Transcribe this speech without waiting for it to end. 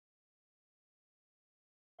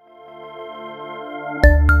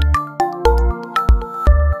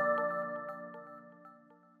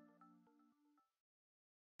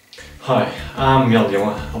Hi, I'm Jan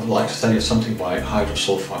Jonge. I would like to tell you something about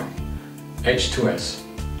hydrosulfide, H2S.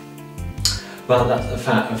 Well, that's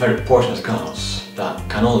a very poisonous gas that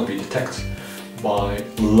can only be detected by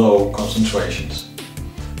low concentrations.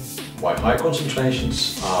 While high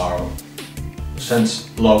concentrations are sense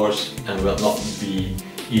lowers and will not be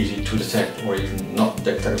easy to detect or even not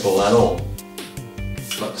detectable at all.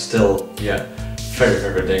 But still, yeah,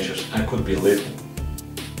 very dangerous and could be lethal.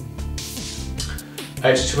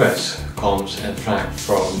 H2S comes in fact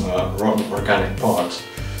from rotten organic parts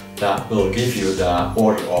that will give you the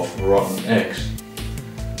order of rotten eggs.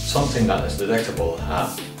 Something that is detectable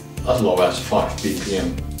at as low as 5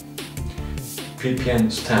 ppm.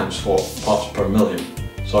 ppm stands for parts per million,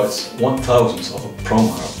 so it's 1/1000th of a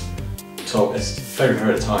promille. So it's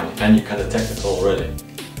very tiny and you can detect it already.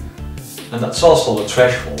 And that's also the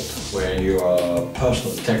threshold where your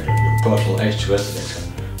personal detector, your personal H2S detector,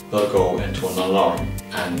 will go into an alarm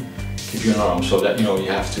and give you an alarm so that you know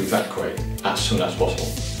you have to evacuate as soon as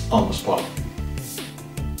possible on the spot.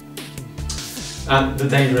 And the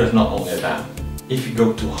danger is not only that. If you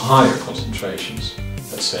go to higher concentrations,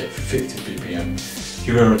 let's say 50 ppm,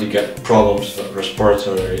 you already get problems with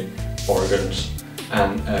respiratory organs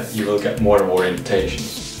and you will get more and more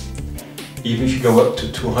irritations. Even if you go up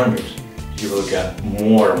to 200, you will get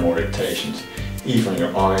more and more irritations, even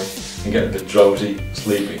your eyes, and get a bit drowsy,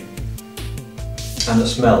 sleepy. And the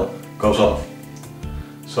smell goes off.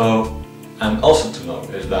 So, and also to know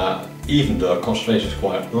is that even the concentration is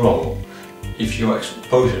quite low, if your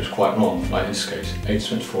exposure is quite long, like in this case 8 to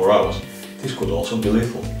 24 hours, this could also be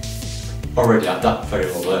lethal, already at that very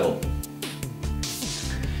low level.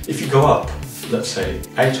 If you go up, let's say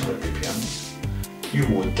 800 ppm, you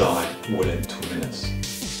would die within 2 minutes.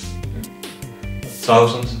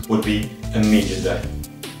 1000 would be immediate death.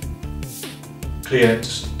 Clear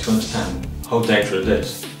to understand how dangerous it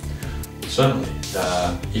is. Certainly,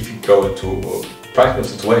 if you go into a practical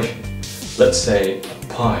situation, let's say a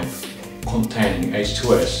pipe containing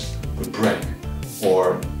H2S would break,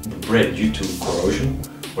 or would break due to corrosion,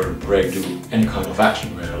 or would break due to any kind of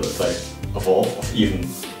action where, let's say, a valve or even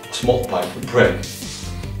a small pipe would break,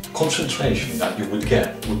 the concentration that you would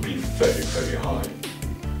get would be very high.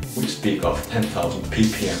 We speak of 10,000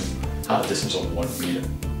 ppm at a distance of 1 meter.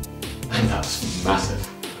 And that's massive.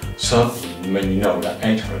 Certainly when you know that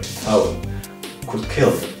 800,000 could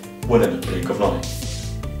kill you within a blink of an eye.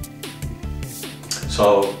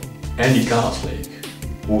 So any gas leak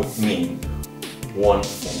would mean one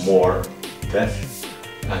or more deaths,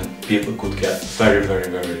 and people could get very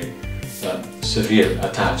severe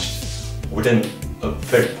attached within a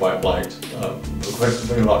very quite light,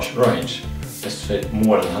 very large range. Let's say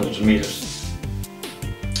more than hundreds of meters.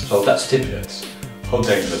 So that stipulates how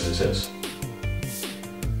dangerous this is.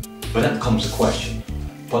 But then comes the question,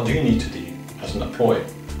 what do you need to do as an employee,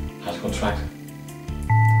 as a contractor?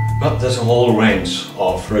 Well, there's a whole range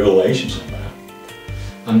of regulations on that.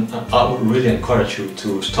 And I would really encourage you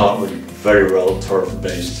to start with very well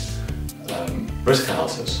turf-based risk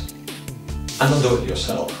analysis. And not do it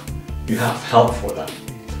yourself. You have help for that.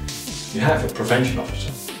 You have a prevention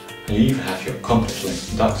officer. And you even have your company's linked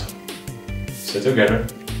conductor. Sit together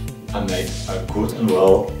and make a good and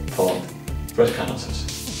well thought risk analysis.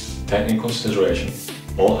 Take in consideration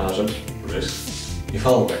all hazards, risks,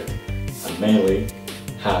 evaluate, and mainly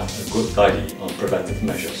have a good idea on preventive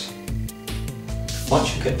measures.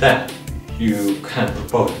 Once you get that, you can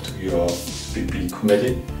propose it to your PP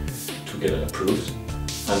committee to get it approved,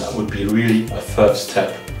 and that would be really a first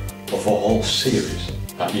step of a whole series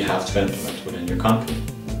that you have to implement within your company.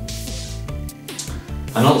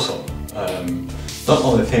 And also, not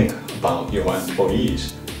only think about your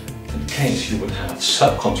employees, in case you would have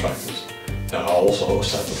subcontractors, there are also a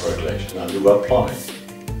set of regulations that do apply.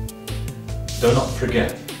 Do not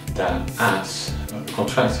forget that as a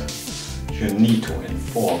contractor, you need to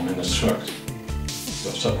inform and instruct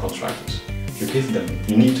your subcontractors.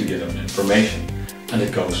 You need to give them information, and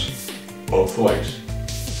it goes both ways.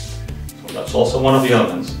 So that's also one of the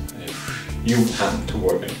elements. If you happen to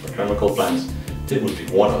work in chemical plants, it would be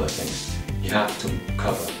one of the things you have to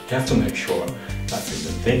cover. You have to make sure that you've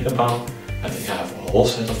been thinking about and you have a whole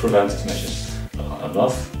set of preventive measures that are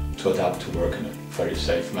enough to adapt to work in a very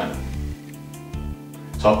safe manner.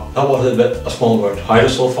 So that was a small word,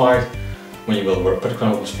 hydrosulfide, when you will work with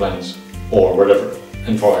chemical plants or whatever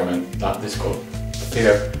environment that this could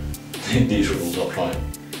appear, these rules apply.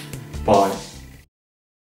 Bye.